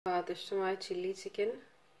സ്വാദിഷ്ടമായ chilli chicken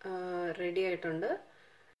ready ആയിട്ടുണ്ട്.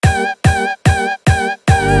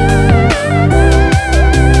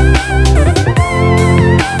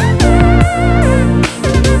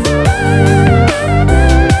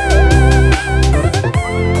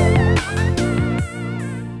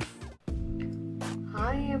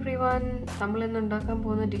 Hi every one, നമ്മളിന്ന് ഉണ്ടാക്കാൻ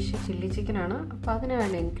പോകുന്ന ഡിഷ് ചില്ലി ചിക്കൻ ആണ്. അപ്പോൾ അതിന്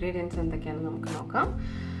വേണ്ട ഇൻഗ്രീഡിയൻസ് എന്തൊക്കെയാണെന്ന് നമുക്ക് നോക്കാം.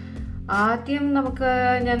 ആദ്യം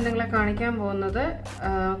ഞാൻ നിങ്ങളെ കാണിക്കാൻ പോകുന്നത്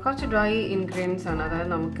കുറച്ച് ഡ്രൈ ഇൻഗ്രീഡിയൻസ് ആണ്. അതായത്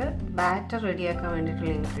നമുക്ക് ബാറ്റർ റെഡിയാക്കാൻ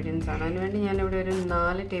വേണ്ടിയിട്ടുള്ള ഇൻഗ്രീഡിയൻസ് ആണ്. അതിനുവേണ്ടി ഞാനിവിടെ ഒരു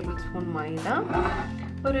 4 ടേബിൾ സ്പൂൺ മൈദ,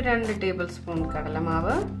 ഒരു 2 ടേബിൾ സ്പൂൺ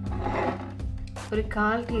കടലമാവ്, ഒരു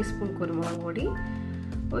 1/4 ടീസ്പൂൺ കുരുമുളക് പൊടി,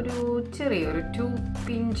 ഒരു 2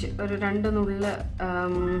 പിഞ്ച് ഒരു 2 നുള്ള്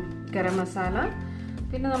ഗരം മസാല,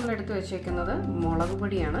 പിന്നെ നമ്മൾ എടുത്ത് വെച്ചേക്കുന്നത് മുളക്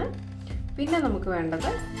പൊടിയാണ്. പിന്നെ നമുക്ക്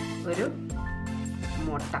വേണ്ടത് ഒരു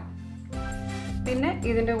മുട്ട, പിന്നെ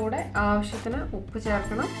ഇതിൻ്റെ കൂടെ ആവശ്യത്തിന് ഉപ്പ്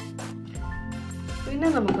ചേർക്കണം. പിന്നെ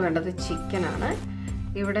നമുക്ക് വേണ്ടത് ചിക്കനാണ്.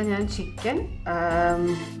 ഇവിടെ ഞാൻ ചിക്കൻ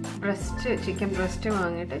ബ്രസ്റ്റ്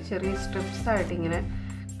വാങ്ങിയിട്ട് ചെറിയ സ്ട്രിപ്സ് ആയിട്ട് ഇങ്ങനെ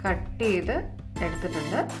കട്ട് ചെയ്ത്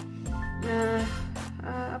എടുത്തിട്ടുണ്ട്.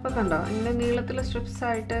 അപ്പോൾ കണ്ടോ, ഇങ്ങനെ നീളത്തിൽ സ്ട്രിപ്സ്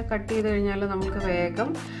ആയിട്ട് കട്ട് ചെയ്ത് കഴിഞ്ഞാൽ നമുക്ക് വേഗം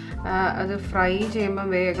അത് ഫ്രൈ ചെയ്യുമ്പോൾ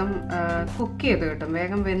വേഗം കുക്ക് ചെയ്ത് കിട്ടും,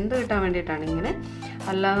 വേഗം വെന്ത് കിട്ടാൻ വേണ്ടിയിട്ടാണ് ഇങ്ങനെ.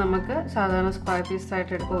 അല്ലാതെ നമുക്ക് സാധാരണ സ്ക്വയർ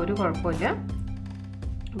പീസായിട്ട് എടുക്കുമ്പോൾ ഒരു കുഴപ്പമില്ല.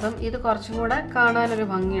 അപ്പം ഇത് കുറച്ചും കൂടെ കാണാനൊരു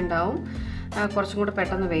ഭംഗി ഉണ്ടാവും, കുറച്ചും കൂടെ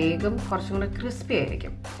പെട്ടെന്ന് വേഗം കുറച്ചും കൂടെ ക്രിസ്പി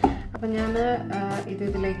ആയിരിക്കും. അപ്പം ഞാൻ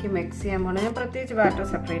ഇതിലേക്ക് മിക്സ് ചെയ്യാൻ പോകണം. ഞാൻ പ്രത്യേകിച്ച് ബാറ്റർ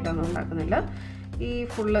സെപ്പറേറ്റ് ഒന്നും ഉണ്ടാക്കുന്നില്ല. ഈ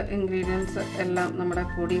ഫുള്ള് ഇൻഗ്രീഡിയൻസ് എല്ലാം നമ്മുടെ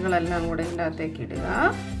പൊടികളെല്ലാം കൂടെ ഇതിൻ്റെ അകത്തേക്ക് ഇടുക.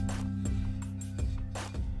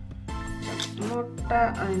 മുട്ട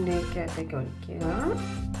അതിൻ്റെ അകത്തേക്ക് ഒഴിക്കുക.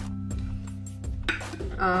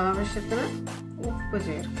 ആവശ്യത്തിന് ഉപ്പ്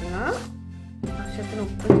ചേർക്കുക. ആവശ്യത്തിന്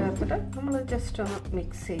ഉപ്പ് ചേർത്തിട്ട് നമ്മൾ ജസ്റ്റ് ഒന്ന്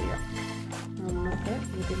മിക്സ് ചെയ്യുക. നമുക്ക്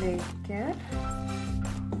ഇതിലേക്ക്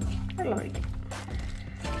വെള്ളം ഒഴിക്കാം.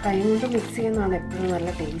 കൈ കൊണ്ട് മിക്സ് ചെയ്യുന്നതാണ് എപ്പോഴും നല്ല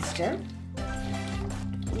ടേസ്റ്റ്.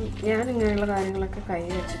 ഞാൻ ഇങ്ങനെയുള്ള കാര്യങ്ങളൊക്കെ കൈ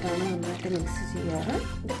വെച്ചിട്ടാണ് നന്നായിട്ട് മിക്സ് ചെയ്യാറ്.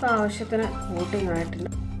 ഇതിപ്പോൾ ആവശ്യത്തിന് കോട്ടിങ് ആയിട്ടുണ്ട്.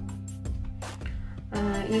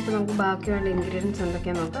 ഇനിയിപ്പോൾ നമുക്ക് ബാക്കി വേണ്ട ഇൻഗ്രീഡിയൻസ്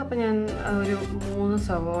എന്തൊക്കെയാണെന്ന് നോക്കാം. അപ്പോൾ ഞാൻ ഒരു 3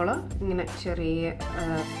 സവോള ഇങ്ങനെ ചെറിയ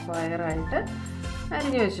സ്ക്വയറായിട്ട്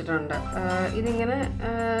അരിഞ്ഞു വെച്ചിട്ടുണ്ട്. ഇതിങ്ങനെ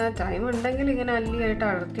ടൈം ഉണ്ടെങ്കിൽ ഇങ്ങനെ അല്ലിയായിട്ട്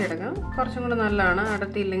അടർത്തിയെടുക്കാം, കുറച്ചും കൂടെ നല്ലതാണ്.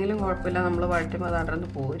 അടർത്തിയില്ലെങ്കിലും കുഴപ്പമില്ല, നമ്മൾ വഴറ്റുമ്പോൾ അത് അടർന്ന്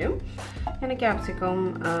പോരും. ഞാൻ ക്യാപ്സിക്കവും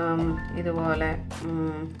ഇതുപോലെ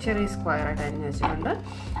ചെറിയ സ്ക്വയറായിട്ട് അരിഞ്ഞു വെച്ചിട്ടുണ്ട്.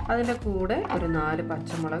 അതിൻ്റെ കൂടെ ഒരു 4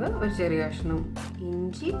 പച്ചമുളക്, ഒരു ചെറിയ കഷ്ണം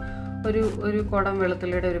ഇഞ്ചി, ഒരു കുടം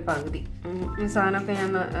വെളുത്തുള്ളിയുടെ ഒരു പകുതി. ഈ സാധനമൊക്കെ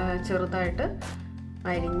ഞാൻ ചെറുതായിട്ട്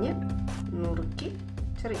അരിഞ്ഞ് നുറുക്കി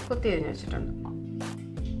കൊത്തി അരിഞ്ഞ് വെച്ചിട്ടുണ്ട്.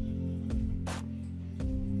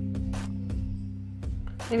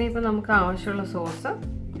 ഇനിയിപ്പോൾ നമുക്ക് ആവശ്യമുള്ള sauce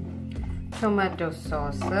tomato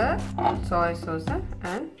sauce, soya sauce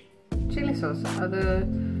and chilli sauce. അത്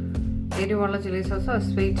എരിവുള്ള ചില്ലി സോസോ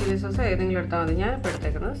സ്വീറ്റ് ചില്ലി സോസോ ഏതെങ്കിലും എടുത്താൽ മതി. ഞാൻ ഇപ്പോൾ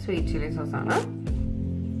എടുത്തേക്കുന്നത് സ്വീറ്റ് ചില്ലി സോസാണ്.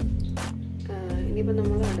 ഇനിയിപ്പോൾ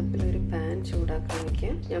നമ്മൾ അടുപ്പിലൊരു പാൻ ചൂടാക്കാൻ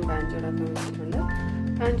വയ്ക്കുക. ഞാൻ പാൻ ചൂടാക്കാൻ വെച്ചിട്ടുണ്ട്.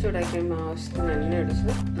 പാൻ ചൂടാക്കുമ്പോൾ ആവശ്യത്തിന് എണ്ണ ഒഴിച്ച്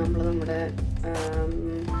നമ്മുടെ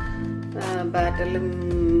ബാറ്ററിൽ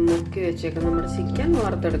മുക്കി വെച്ചേക്കുന്ന നമ്മുടെ ചിക്കൻ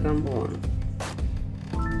വറുത്തെടുക്കാൻ പോവാണ്.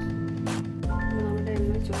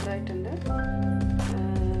 ചൂടായിട്ടുണ്ട്.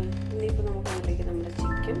 ഇനിയിപ്പോൾ നമുക്ക് അതിലേക്ക് നമ്മുടെ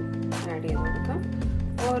ചിക്കൻ ആഡ് ചെയ്ത് കൊടുക്കാം.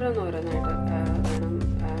 ഓരോന്നായിട്ട് വേണം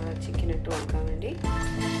ചിക്കൻ ഇട്ട് കൊടുക്കാൻ വേണ്ടി.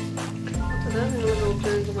 അത് നിങ്ങൾ നോക്കി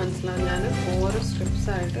നിങ്ങൾക്ക് മനസ്സിലാവും. ഞാൻ ഓരോ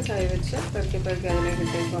സ്ട്രിപ്സായിട്ട് കൈവച്ച് പെറുക്കി അതിലേക്ക്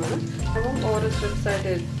ഇട്ടേക്കുവാണ്. അപ്പം ഓരോ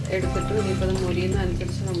സ്ട്രിപ്സായിട്ട് എടുത്തിട്ട് ഇനിയിപ്പോൾ അത്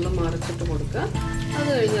മുരിയുന്നതനുസരിച്ച് നമ്മൾ മറിച്ചിട്ട് കൊടുക്കുക. അത്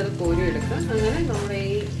കഴിഞ്ഞ് അത് കോരി എടുക്കുക. അങ്ങനെ നമ്മുടെ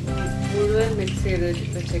ഈ മുഴുവൻ മിക്സ് ചെയ്ത്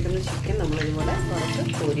വെച്ചേക്കുന്ന ചിക്കൻ നമ്മളിതുപോലെ വറുത്ത്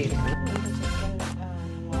കോരിയെടുക്കണം.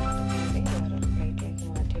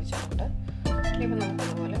 ഇപ്പോൾ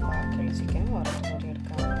നമുക്കതുപോലെ ബാക്കിയുള്ള ചിക്കൻ വറുത്ത് കോരി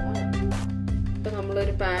എടുക്കാവുന്നതാണ്. ഇപ്പോൾ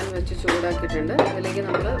നമ്മളൊരു പാൻ വെച്ച് ചൂടാക്കിയിട്ടുണ്ട്. അതിലേക്ക്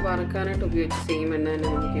നമ്മൾ വറുക്കാനായിട്ട് ഉപയോഗിച്ച സെയിം എണ്ണ തന്നെ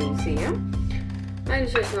നമുക്ക് യൂസ് ചെയ്യാം.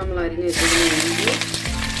 അതിനുശേഷം നമ്മൾ അരിഞ്ഞ് വെച്ചിരിക്കുന്ന ഇഞ്ചി,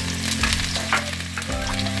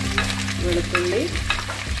 വെളുത്തുള്ളി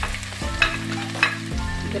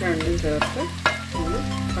ഇത് രണ്ടും ചേർത്ത് ഒന്ന്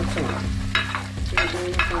പച്ചമുളക്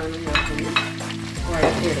സാധനം ചേർത്തൊന്ന്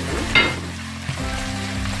വഴറ്റിയെടുക്കണം.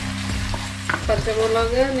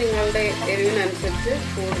 പച്ചമുളക് നിങ്ങളുടെ എരിവിനനുസരിച്ച്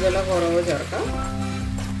കൂടുതലോ കുറവോ ചേർക്കാം.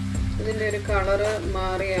 ഇതിൻ്റെ ഒരു കളറ്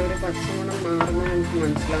മാറി ഒരു പച്ചമണം മാറുന്നത് നമുക്ക്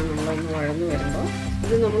മനസ്സിലാവും നമ്മളൊന്ന് വഴന്ന് വരുമ്പോൾ.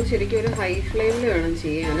 ഇത് നമ്മൾ ശരിക്കും ഒരു ഹൈ ഫ്ലെയിമിൽ വേണം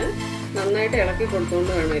ചെയ്യാൻ. നന്നായിട്ട് ഇളക്കി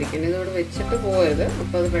കൊടുത്തുകൊണ്ട് വേണം ഇരിക്കുന്നത്. ഇതോടെ വെച്ചിട്ട് പോയത്,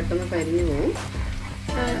 അപ്പോൾ അത് പെട്ടെന്ന് കരിഞ്ഞു പോകും.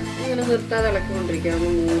 ഇങ്ങനെ നിർത്താതെ ഇളക്കിക്കൊണ്ടിരിക്കുക.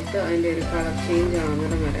 ഒന്ന് മൂത്ത് അതിൻ്റെ ഒരു കളർ ചേഞ്ച്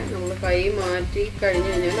ആവുന്നിടം വരെ നമ്മൾ കൈ മാറ്റി കഴിഞ്ഞ്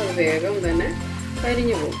കഴിഞ്ഞാൽ അത് വേഗം തന്നെ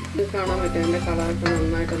കരിഞ്ഞു പോകും. ഇത് കാണാൻ പറ്റും, അതിൻ്റെ കളറൊക്കെ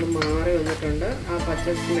നന്നായിട്ടൊന്ന് മാറി വന്നിട്ടുണ്ട്. ആ പച്ച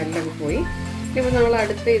സ്മെല്ലൊക്കെ പോയി. ഇപ്പോൾ നമ്മൾ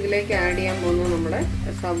അടുത്ത് ഇതിലേക്ക് ആഡ് ചെയ്യാൻ പോകുന്നത് നമ്മുടെ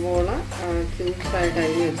സവോള ക്യൂബ്സായിട്ട്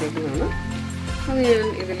അരിഞ്ഞ് വെച്ചേക്കുന്നതാണ്. അത് ഞാൻ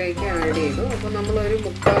ഇതിലേക്ക് ആഡ് ചെയ്തു. അപ്പോൾ നമ്മളൊരു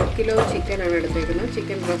 3/4 കിലോ ചിക്കനാണ് എടുത്തേക്കുന്നത്.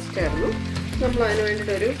 ചിക്കൻ ബ്രസ്റ്റ് ആയിരുന്നു. നമ്മൾ അതിന്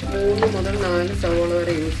വേണ്ടിയിട്ട് ഒരു 3 മുതൽ 4 സവോള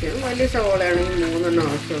വരെ യൂസ് ചെയ്യണം. വലിയ സവോളയാണെങ്കിൽ 3 എണ്ണം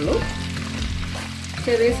ആവശ്യമുള്ളൂ.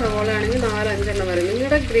 ചെറിയ സവോള ആണെങ്കിൽ 4-5 എണ്ണം വരെ.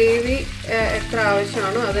 നിങ്ങളുടെ ഗ്രേവി എത്ര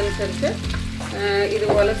ആവശ്യമാണോ അതനുസരിച്ച്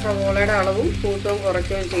ഇതുപോലെ സവോളയുടെ അളവും കൂട്ടവും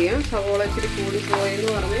കുറയ്ക്കുകയും ചെയ്യാം. സവോള ഇച്ചിരി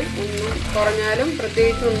കൂടിപ്പോയെന്ന് പറഞ്ഞ് ഒന്നും കുറഞ്ഞാലും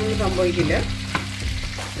പ്രത്യേകിച്ച് ഒന്നും സംഭവിക്കില്ല.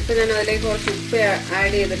 ഇപ്പോൾ ഞാൻ അതിലേക്ക് കുറച്ച് ഉപ്പ്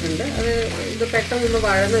ആഡ് ചെയ്തിട്ടുണ്ട്. ഇത് പെട്ടെന്നൊന്ന്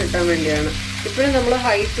വഴന്ന് കിട്ടാൻ വേണ്ടിയാണ്. ഇപ്പോഴും നമ്മൾ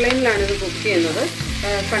ഹൈ ഫ്ലെയിമിലാണ് ഇത് കുക്ക് ചെയ്യുന്നത്.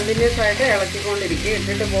 കണ്ടിന്യൂസ് ആയിട്ട് ഇളക്കിക്കൊണ്ടിരിക്കുക,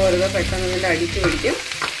 ഇട്ടിട്ട് പോരുത്, പെട്ടെന്ന് ഇതിൻ്റെ അടിച്ച് പിടിക്കും.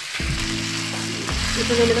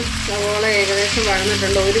 ഇപ്പോൾ നമ്മുടെ സവോള ഏകദേശം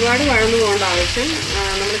വഴന്നിട്ടുണ്ട്. ഒരുപാട് വഴന്നു പോകേണ്ട ആവശ്യം,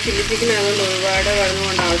 നമ്മൾ ചില്ലി ചിക്കൻ ആയതുകൊണ്ട് ഒരുപാട് വഴന്നു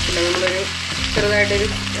പോകേണ്ട ആവശ്യമില്ല. നമ്മളൊരു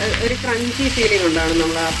ചെറുതായിട്ടൊരു ക്രഞ്ചി ഫീലിംഗ് ഉണ്ടാണ്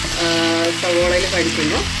നമ്മൾ ആ സവോളയിൽ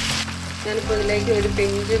കഴിക്കുമ്പോൾ. ഞാനിപ്പോൾ ഇതിലേക്ക് ഒരു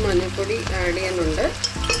പിഞ്ച് മഞ്ഞൾപ്പൊടി ആഡ് ചെയ്യുന്നുണ്ട്.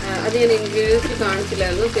 അത് ഞാൻ ഇൻഗ്രീഡിയൻസ്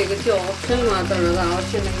കാണിച്ചില്ലായിരുന്നു, തികച്ചും ഓപ്ഷണൽ മാത്രമാണ്. അത്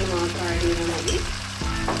ആവശ്യമുണ്ടെങ്കിൽ മാത്രം ആഡ് ചെയ്താൽ മതി.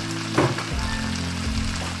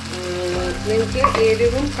 നിങ്ങൾക്ക്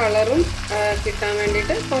എരിവും കളറും കിട്ടാൻ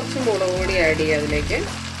വേണ്ടിയിട്ട് കുറച്ച് മുളക് പൊടി ആഡ് ചെയ്യുക അതിലേക്ക്.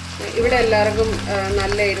 ഇവിടെ എല്ലാവർക്കും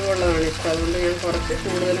നല്ല എരിവുള്ളതാണ് ഇഷ്ടം, അതുകൊണ്ട് ഞാൻ കുറച്ച്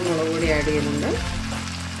കൂടുതൽ മുളക് പൊടി ആഡ് ചെയ്യുന്നുണ്ട്.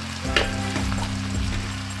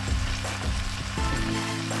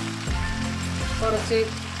 കുറച്ച്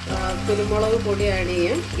കുരുമുളക് പൊടി ആഡ്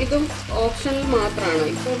ചെയ്യാം. ഇതും ഓപ്ഷണൽ മാത്രമാണ്.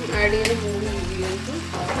 ഇപ്പം ആഡ് ചെയ്യുന്ന 3 ഇൻഗ്രീഡിയൻസും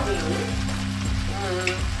ഓപ്ഷണലാണ്.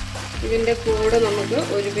 ഇതിൻ്റെ കൂടെ നമുക്ക്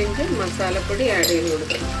ഒരു പിഞ്ച് മസാലപ്പൊടി ആഡ് ചെയ്ത്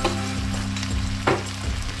കൊടുക്കാം.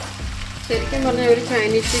 ശരിക്കും പറഞ്ഞാൽ ഒരു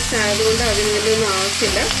ചൈനീസ് ഡിഷ് ആയതുകൊണ്ട് അതിന് വലിയൊന്നും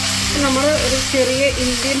ആവശ്യമില്ല. നമ്മൾ ഒരു ചെറിയ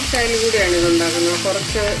ഇന്ത്യൻ സ്റ്റൈൽ കൂടിയാണ് ഇതുണ്ടാക്കുന്നത്.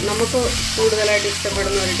 കുറച്ച് നമുക്ക് കൂടുതലായിട്ട്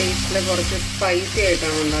ഇഷ്ടപ്പെടുന്ന ഒരു ടേസ്റ്റിൽ കുറച്ച് സ്പൈസി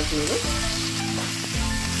ആയിട്ടാണ് ഉണ്ടാക്കുന്നത്.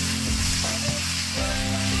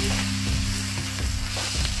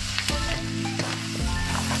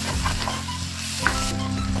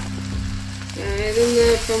 ഇതൊന്ന്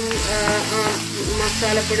ഇപ്പം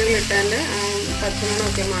മസാലപ്പൊടികൾ ഇട്ടതിൻ്റെ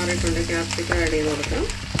പച്ചമണമൊക്കെ മാറിയിട്ടുണ്ട്. ക്യാപ്സിക്കം ആഡ് ചെയ്ത് കൊടുക്കാം.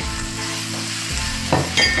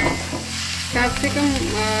 ക്യാപ്സിക്കം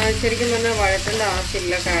ശരിക്കും പറഞ്ഞാൽ വഴറ്റേണ്ട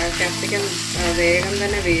ആവശ്യമില്ല. ക്യാപ്സിക്കം വേഗം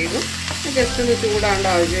തന്നെ വേകും. ജസ്റ്റ് ഒന്ന് ചൂടാണ്ട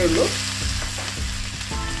ആവശ്യമേ.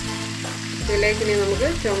 ഇതിലേക്ക് ഇനി നമുക്ക്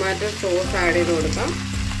ടൊമാറ്റോ സോസ് ആഡ് ചെയ്ത് കൊടുക്കാം.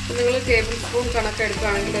 നിങ്ങൾ ടേബിൾ സ്പൂൺ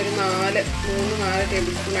കണക്കെടുക്കുകയാണെങ്കിൽ ഒരു 3-4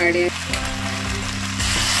 ടേബിൾ സ്പൂൺ ആഡ് ചെയ്യാം.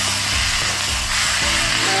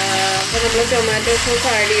 അപ്പോൾ നമ്മൾ ടൊമാറ്റോ സോസ്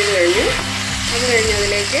ആഡ് ചെയ്ത് കഴിഞ്ഞു. അത് കഴിഞ്ഞ്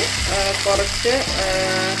അതിലേക്ക് കുറച്ച്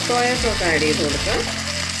സോയാ സോസ് ആഡ് ചെയ്ത് കൊടുക്കാം.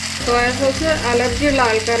 സോയാ സോസ് അലർജിയുള്ള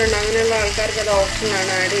ആൾക്കാരുണ്ട്, അങ്ങനെയുള്ള ആൾക്കാർക്ക് അത്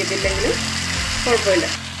ഓപ്ഷനാണ്. ആഡ് ചെയ്തില്ലെങ്കിലും കുഴപ്പമില്ല.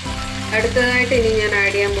 അടുത്തതായിട്ട് ഇനി ഞാൻ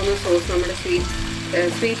ആഡ് ചെയ്യാൻ പോകുന്ന സോസ് നമ്മുടെ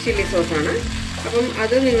സ്വീറ്റ് ചില്ലി സോസാണ്. അപ്പം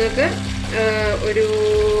അത് നിങ്ങൾക്ക് ഒരു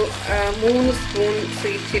 3 spoon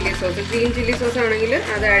sweet chilli sauce, green chilli sauce ആണെങ്കിൽ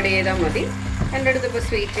അത് ആഡ് ചെയ്താൽ മതി. എൻ്റെ അടുത്ത് ഇപ്പോൾ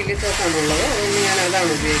സ്വീറ്റ് ചില്ലി സോസാണുള്ളത്, അതുകൊണ്ട് ഞാൻ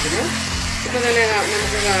അതാണ് ഉപയോഗിക്കുന്നത്. ഇപ്പോൾ തന്നെ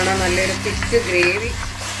നമുക്ക് കാണാം നല്ലൊരു തിക്ക് ഗ്രേവി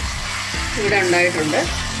ഇവിടെ ഉണ്ടായിട്ടുണ്ട്.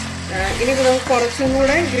 ഇനിയിപ്പോൾ നമുക്ക് കുറച്ചും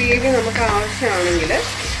കൂടെ ഗ്രേവി നമുക്ക് ആവശ്യമാണെങ്കിൽ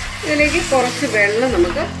ഇതിലേക്ക് കുറച്ച് വെള്ളം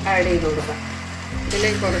നമുക്ക് ആഡ് ചെയ്ത് കൊടുക്കാം.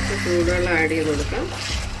 ഇതിലേക്ക് കുറച്ച് ചൂടുവെള്ളം ആഡ് ചെയ്ത് കൊടുക്കാം.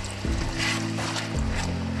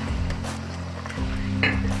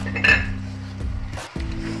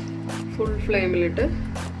 ഫുൾ ഫ്ലെയിമിലിട്ട്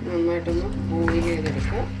നന്നായിട്ടൊന്ന് ബോയിൽ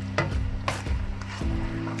ചെയ്തെടുക്കാം.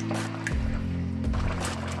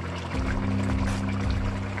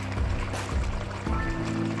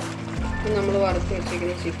 നമ്മൾ വറുത്ത്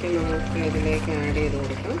വെച്ചിരിക്കുന്ന ചിക്കൻ നമുക്ക് ഇതിലേക്ക് ആഡ് ചെയ്ത്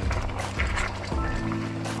കൊടുക്കാം.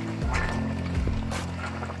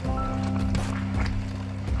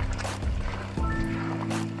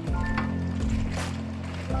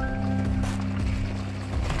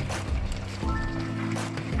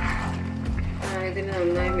 ഇതിന്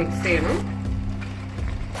നന്നായി മിക്സ് ചെയ്യണം.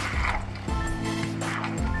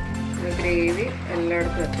 ഗ്രേവി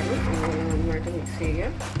എല്ലായിടത്തും എത്തണം. അതുപോലെ നന്നായിട്ട് മിക്സ്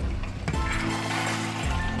ചെയ്യുക.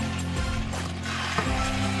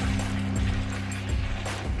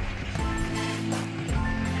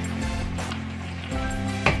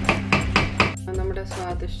 നമ്മുടെ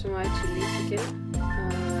സ്വാദിഷ്ടമായ ചില്ലി ചിക്കൻ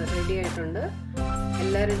റെഡി ആയിട്ടുണ്ട്.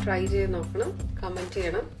 എല്ലാവരും ട്രൈ ചെയ്ത് നോക്കണം, കമൻറ്റ്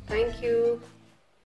ചെയ്യണം. Thank you.